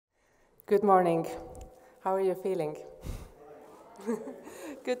Good morning. How are you feeling?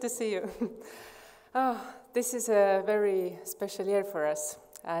 Good to see you. This is a very special year for us,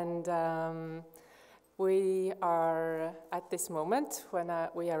 and we are at this moment when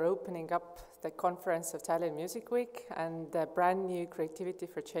we are opening up the conference of Tallinn Music Week and the brand new Creativity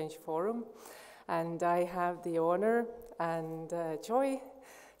for Change Forum. And I have the honor and joy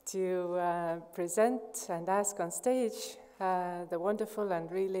to present and ask on stage the wonderful and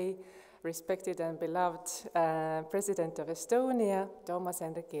really respected and beloved President of Estonia, Toomas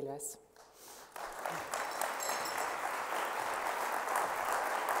Hendrik Ilves.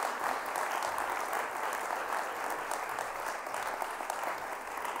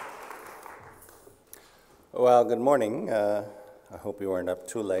 Well, good morning. I hope you weren't up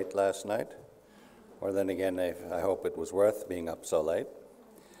too late last night. Or then again, I hope it was worth being up so late.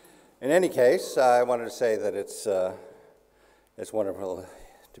 In any case, I wanted to say that it's wonderful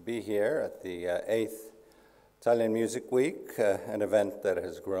to be here at the 8th Tallinn Music Week, an event that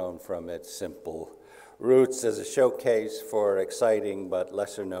has grown from its simple roots as a showcase for exciting but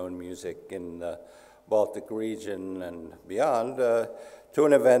lesser-known music in the Baltic region and beyond, to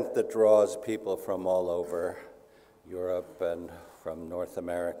an event that draws people from all over Europe and from North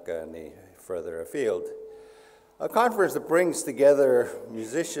America and further afield. A conference that brings together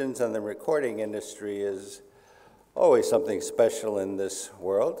musicians and the recording industry is always something special in this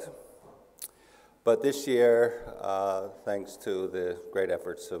world. But this year, thanks to the great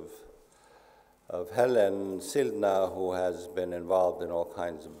efforts of Helen Sildna, who has been involved in all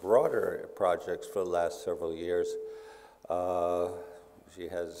kinds of broader projects for the last several years, she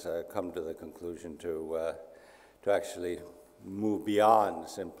has come to the conclusion to actually move beyond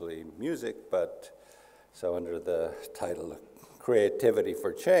simply music, but so under the title Creativity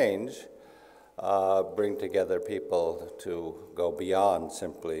for Change, bring together people to go beyond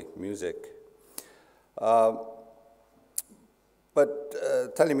simply music. But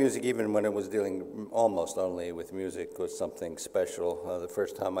Tallinn Music, even when it was dealing almost only with music, was something special. The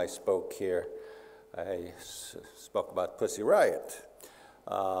first time I spoke here, I spoke about Pussy Riot,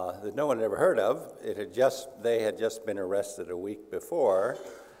 that no one had ever heard of. They had just been arrested a week before,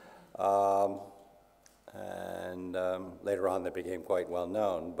 and later on they became quite well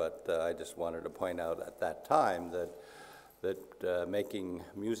known. But I just wanted to point out at that time that making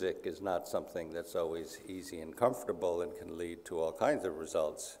music is not something that's always easy and comfortable and can lead to all kinds of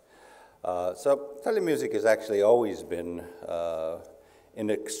results. So Tallinn Music has actually always been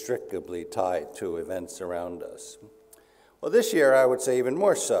inextricably tied to events around us. Well, this year I would say even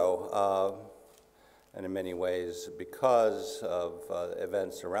more so, and in many ways because of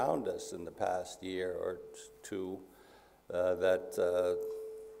events around us in the past year or two, that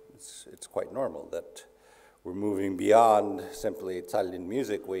it's quite normal that we're moving beyond simply Tallinn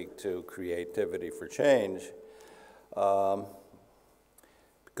Music Week to Creativity for Change.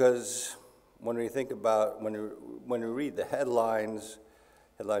 Because when we think about, when we read the headlines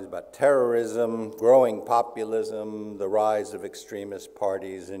about terrorism, growing populism, the rise of extremist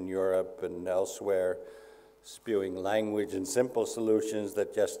parties in Europe and elsewhere, spewing language and simple solutions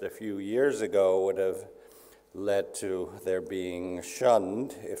that just a few years ago would have led to their being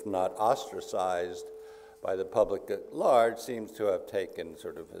shunned, if not ostracized, by the public at large, seems to have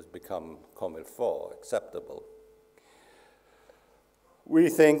has become comme il faut, acceptable. We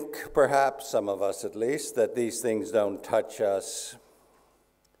think, perhaps some of us at least, that these things don't touch us,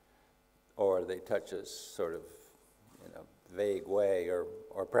 or they touch us sort of in a vague way, or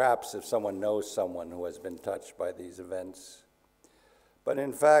perhaps if someone knows someone who has been touched by these events. But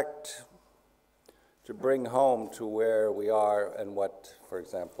in fact, to bring home to where we are and what, for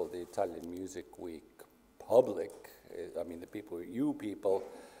example, the Tallinn Music Week public, I mean the people, you people,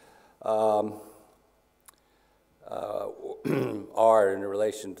 are in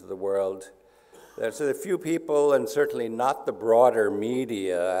relation to the world. There's a few people, and certainly not the broader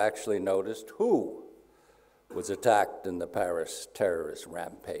media, actually noticed who was attacked in the Paris terrorist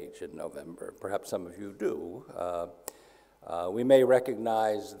rampage in November. Perhaps some of you do. We may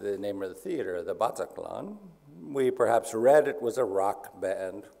recognize the name of the theater, the Bataclan. We perhaps read it was a rock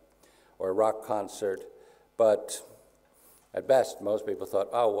band or a rock concert, but at best, most people thought,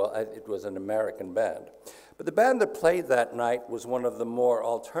 oh, well, it was an American band. But the band that played that night was one of the more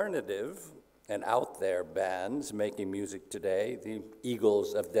alternative and out there bands making music today, the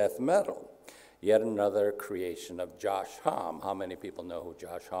Eagles of Death Metal. Yet another creation of Josh Homme. How many people know who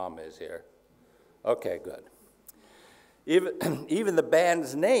Josh Homme is here? Okay, good. Even the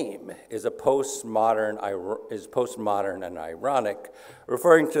band's name is postmodern and ironic,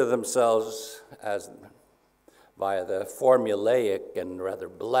 referring to themselves as via the formulaic and rather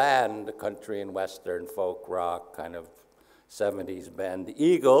bland country and western folk rock kind of 70s band, the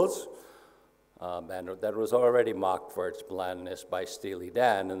Eagles, band that was already mocked for its blandness by Steely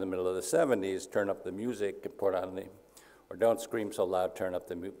Dan in the middle of the 70s, turn up the music and put on the, or don't scream so loud, turn up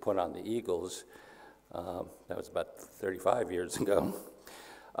the, put on the Eagles. That was about 35 years ago.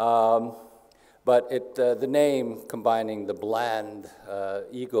 But the name combining the bland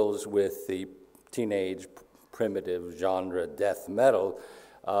Eagles with the teenage primitive genre death metal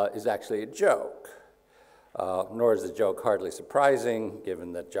is actually a joke. Nor is the joke hardly surprising,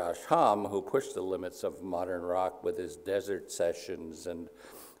 given that Josh Homme, who pushed the limits of modern rock with his Desert Sessions and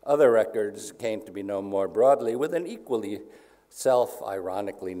other records, came to be known more broadly with an equally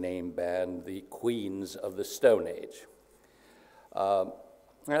self-ironically named band, the Queens of the Stone Age.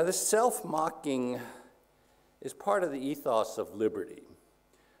 Now, this self-mocking is part of the ethos of liberty,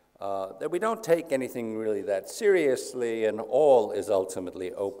 that we don't take anything really that seriously, and all is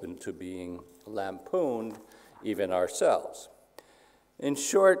ultimately open to being lampooned, even ourselves. In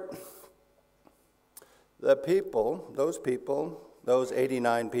short, those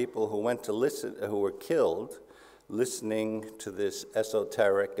 89 people who went to listen, who were killed listening to this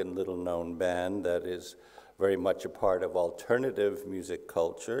esoteric and little-known band that is very much a part of alternative music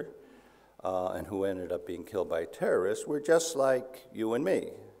culture, and who ended up being killed by terrorists, were just like you and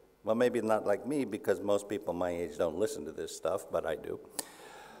me. Well, maybe not like me, because most people my age don't listen to this stuff, but I do.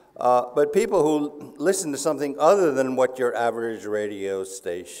 But people who listen to something other than what your average radio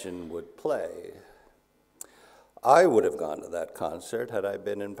station would play. I would have gone to that concert had I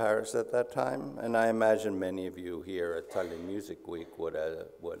been in Paris at that time, and I imagine many of you here at Tallinn Music Week would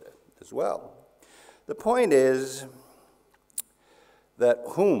as well. The point is that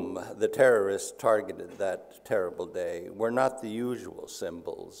whom the terrorists targeted that terrible day were not the usual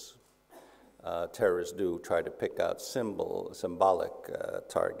symbols. Terrorists do try to pick out symbolic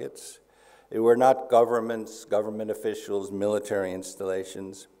targets. They were not governments, government officials, military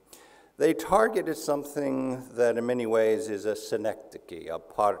installations. They targeted something that in many ways is a synecdoche,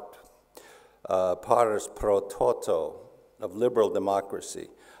 a pars pro toto of liberal democracy,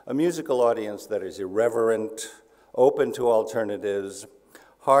 a musical audience that is irreverent, open to alternatives,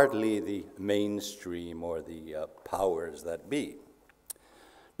 hardly the mainstream or the powers that be.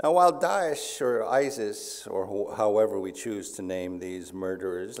 Now, while Daesh or ISIS, or however we choose to name these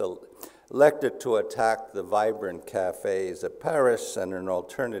murderers, elected to attack the vibrant cafes of Paris and an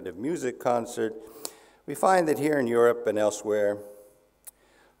alternative music concert, we find that here in Europe and elsewhere,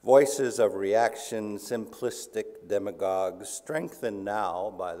 voices of reaction, simplistic demagogues, strengthened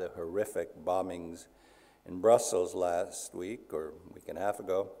now by the horrific bombings in Brussels last week, or a week and a half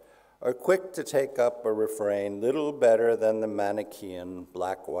ago, are quick to take up a refrain little better than the Manichaean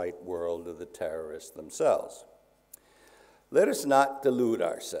black-white world of the terrorists themselves. Let us not delude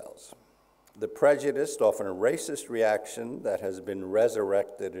ourselves. The prejudiced, often a racist reaction that has been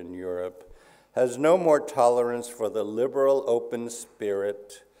resurrected in Europe has no more tolerance for the liberal, open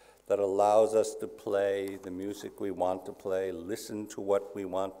spirit that allows us to play the music we want to play, listen to what we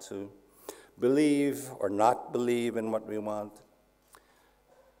want to, believe or not believe in what we want.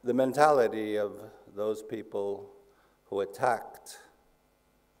 The mentality of those people who attacked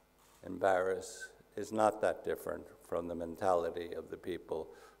in Paris is not that different from the mentality of the people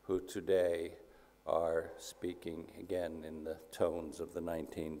who today are speaking again in the tones of the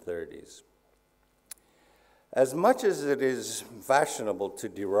 1930s. As much as it is fashionable to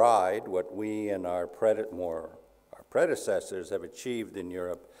deride what we and our predecessors have achieved in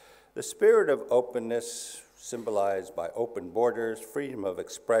Europe, the spirit of openness symbolized by open borders, freedom of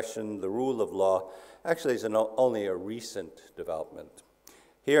expression, the rule of law, actually is only a recent development.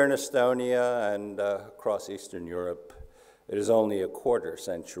 Here in Estonia and across Eastern Europe, it is only a quarter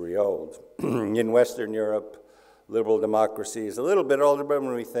century old. In Western Europe, liberal democracy is a little bit older, but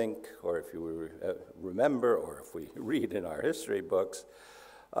when we think, or if you remember, or if we read in our history books,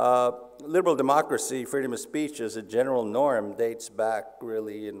 liberal democracy, freedom of speech as a general norm dates back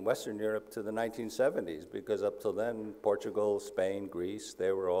really in Western Europe to the 1970s, because up till then, Portugal, Spain, Greece,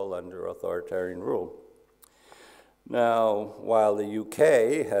 they were all under authoritarian rule. Now, while the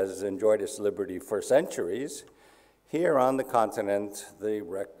UK has enjoyed its liberty for centuries, here on the continent, the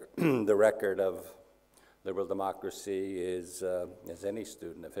record of liberal democracy is, as any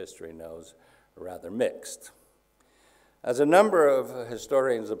student of history knows, rather mixed. As a number of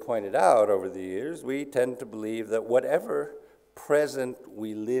historians have pointed out over the years, we tend to believe that whatever present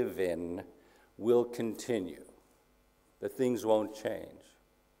we live in will continue, that things won't change.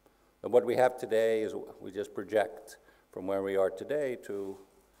 That what we have today is we just project from where we are today to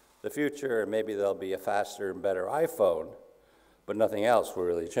the future, and maybe there'll be a faster and better iPhone, but nothing else will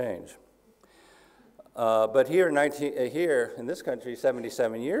really change. But here in this country,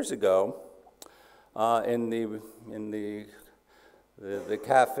 77 years ago, in the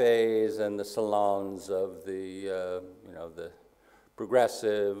cafes and the salons of the the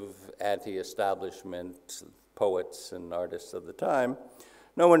progressive, anti-establishment poets and artists of the time,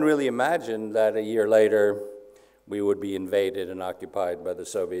 no one really imagined that a year later we would be invaded and occupied by the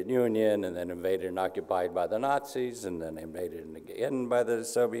Soviet Union, and then invaded and occupied by the Nazis, and then invaded again by the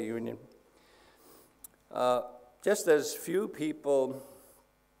Soviet Union. Just as few people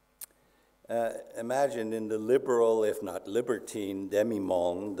imagined in the liberal, if not libertine,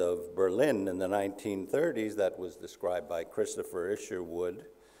 demi-monde of Berlin in the 1930s that was described by Christopher Isherwood,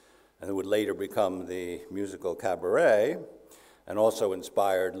 and it would later become the musical Cabaret, and also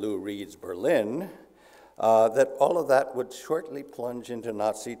inspired Lou Reed's Berlin, that all of that would shortly plunge into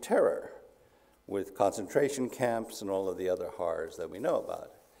Nazi terror with concentration camps and all of the other horrors that we know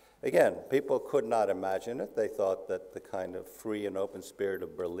about. Again, people could not imagine it. They thought that the kind of free and open spirit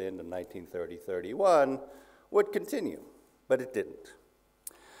of Berlin in 1930-31 would continue, but it didn't.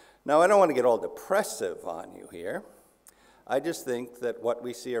 Now, I don't want to get all depressive on you here. I just think that what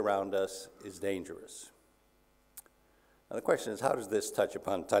we see around us is dangerous. Now, the question is, how does this touch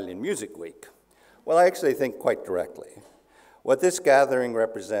upon Tallinn Music Week? Well, I actually think quite directly. What this gathering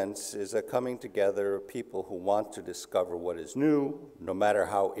represents is a coming together of people who want to discover what is new, no matter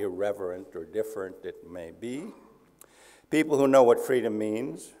how irreverent or different it may be. People who know what freedom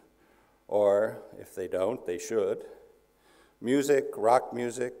means, or if they don't, they should. Music, rock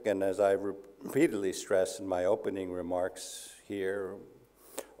music, and as I repeatedly stressed in my opening remarks here,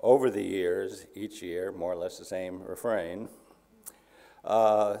 over the years, each year, more or less the same refrain,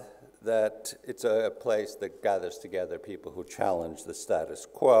 that it's a place that gathers together people who challenge the status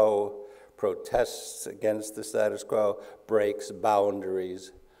quo, protests against the status quo, breaks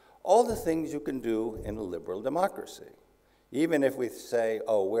boundaries, all the things you can do in a liberal democracy. Even if we say,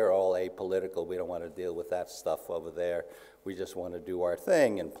 oh, we're all apolitical, we don't want to deal with that stuff over there, we just want to do our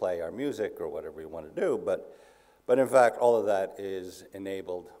thing and play our music or whatever we want to do, but in fact, all of that is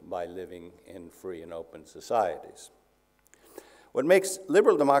enabled by living in free and open societies. What makes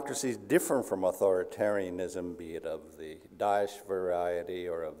liberal democracies different from authoritarianism, be it of the Daesh variety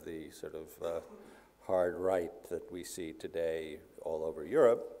or of the sort of hard right that we see today all over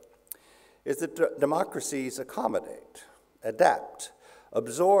Europe, is that democracies accommodate, adapt,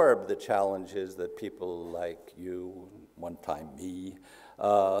 absorb the challenges that people like you, one time me,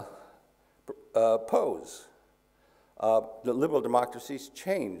 pose. The liberal democracies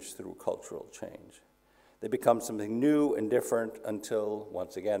change through cultural change. They become something new and different until,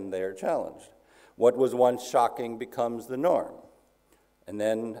 once again, they are challenged. What was once shocking becomes the norm. And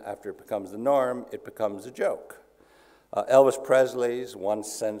then, after it becomes the norm, it becomes a joke. Elvis Presley's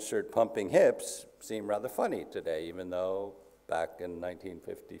once censored pumping hips seem rather funny today, even though back in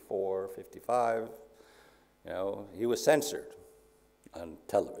 1954, 55, he was censored on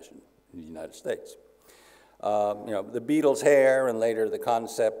television in the United States. The Beatles' Hair and later the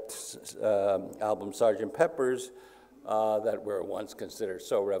concept album Sgt. Pepper's that were once considered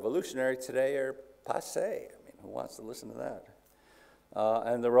so revolutionary today are passé. I mean, who wants to listen to that?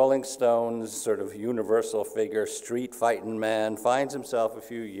 And the Rolling Stones' sort of universal figure, street fighting man, finds himself a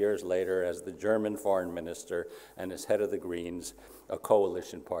few years later as the German foreign minister and as head of the Greens, a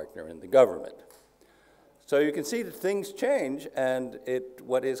coalition partner in the government. So you can see that things change, and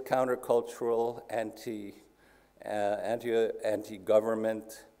what is countercultural,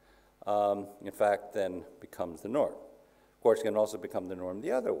 anti-government, in fact, then becomes the norm. Of course, it can also become the norm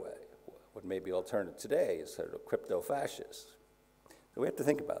the other way. What may be alternative today is sort of crypto-fascist. So we have to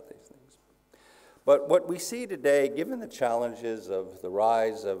think about these things. But what we see today, given the challenges of the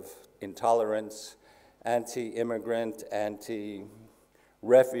rise of intolerance, anti-immigrant,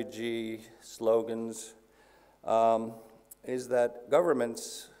 anti-refugee slogans, is that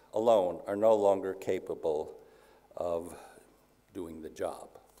governments alone are no longer capable of doing the job,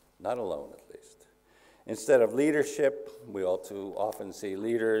 not alone at least. Instead of leadership, we all too often see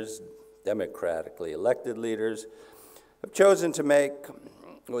leaders, democratically elected leaders, have chosen to make,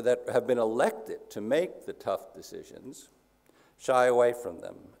 or that have been elected to make the tough decisions, shy away from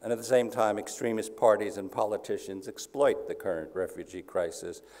them. And at the same time, extremist parties and politicians exploit the current refugee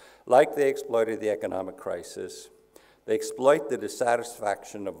crisis like they exploited the economic crisis. They exploit the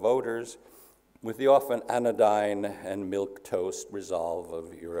dissatisfaction of voters with the often anodyne and milquetoast resolve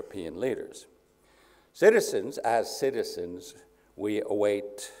of European leaders. Citizens, as citizens, we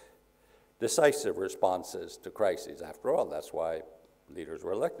await decisive responses to crises. After all, that's why leaders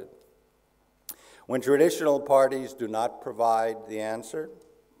were elected. When traditional parties do not provide the answer,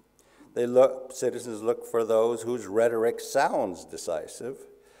 citizens look for those whose rhetoric sounds decisive,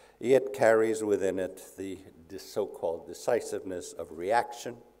 yet carries within it the so-called decisiveness of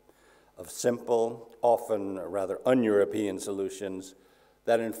reaction, of simple, often rather un-European solutions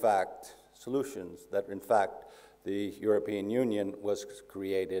that in fact the European Union was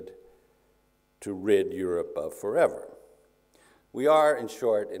created to rid Europe of forever. We are, in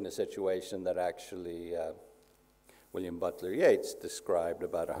short, in a situation that actually William Butler Yeats described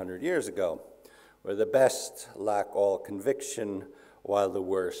about 100 years ago, where the best lack all conviction, while the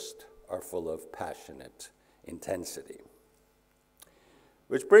worst are full of passionate intensity.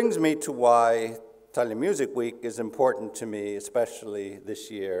 Which brings me to why Tallinn Music Week is important to me, especially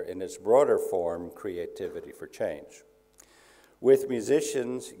this year in its broader form, Creativity for Change. With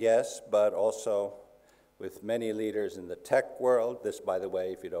musicians, yes, but also with many leaders in the tech world. This, by the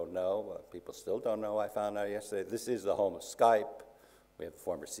way, if you don't know, people still don't know, I found out yesterday, this is the home of Skype. We have the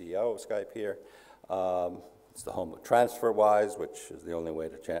former CEO of Skype here. It's the home of TransferWise, which is the only way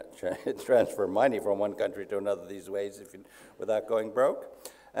to transfer money from one country to another these ways without going broke.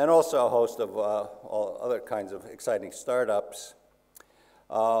 And also a host of all other kinds of exciting startups.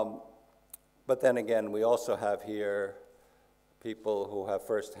 But then again, we also have here people who have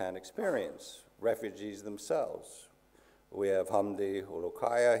firsthand experience, refugees themselves. We have Hamdi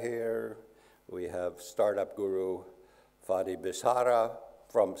Ulukaya here. We have startup guru Fadi Bishara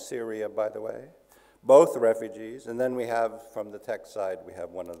from Syria, by the way. Both refugees. And then we have, from the tech side, we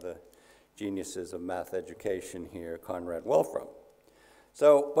have one of the geniuses of math education here, Conrad Wolfram.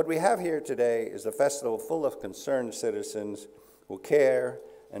 So what we have here today is a festival full of concerned citizens who care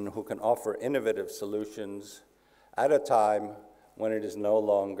and who can offer innovative solutions at a time when it is no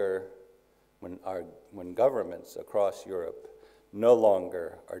longer, when governments across Europe no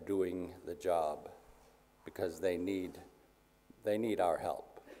longer are doing the job because they need our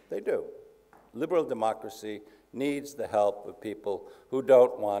help. They do. Liberal democracy needs the help of people who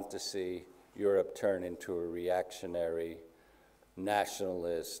don't want to see Europe turn into a reactionary,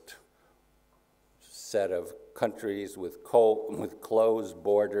 nationalist set of countries with closed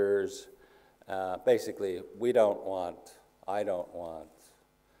borders. Basically, I don't want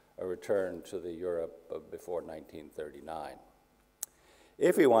a return to the Europe of before 1939.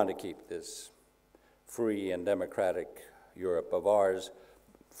 If we want to keep this free and democratic Europe of ours,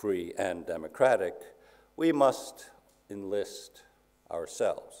 free and democratic, we must enlist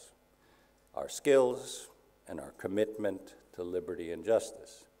ourselves, our skills, and our commitment to liberty and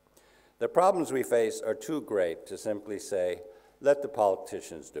justice. The problems we face are too great to simply say, let the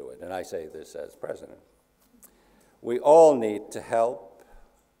politicians do it, and I say this as president. We all need to help.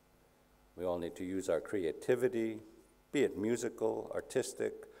 We all need to use our creativity, be it musical,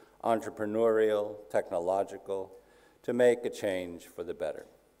 artistic, entrepreneurial, technological, to make a change for the better.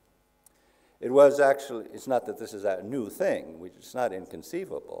 It's not that this is a new thing, it's not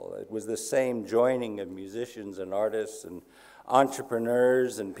inconceivable. It was the same joining of musicians and artists and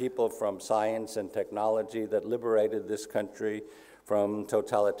entrepreneurs and people from science and technology that liberated this country from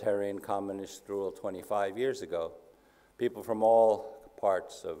totalitarian communist rule 25 years ago. People from all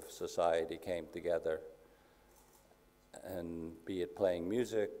parts of society came together, and be it playing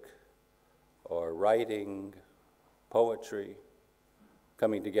music or writing, poetry,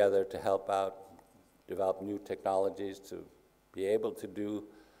 coming together to help out, develop new technologies to be able to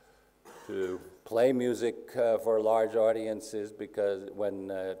play music for large audiences, because when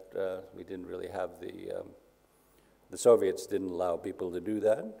we didn't really have the Soviets didn't allow people to do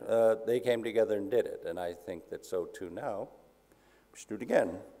that. They came together and did it, and I think that so too now. We should do it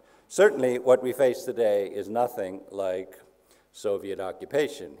again. Certainly what we face today is nothing like Soviet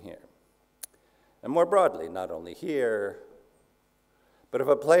occupation here. And more broadly, not only here, but if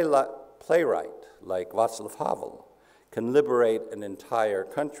a playwright like Václav Havel can liberate an entire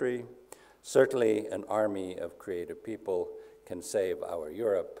country, certainly an army of creative people can save our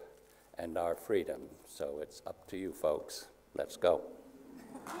Europe and our freedom. So it's up to you folks. Let's go.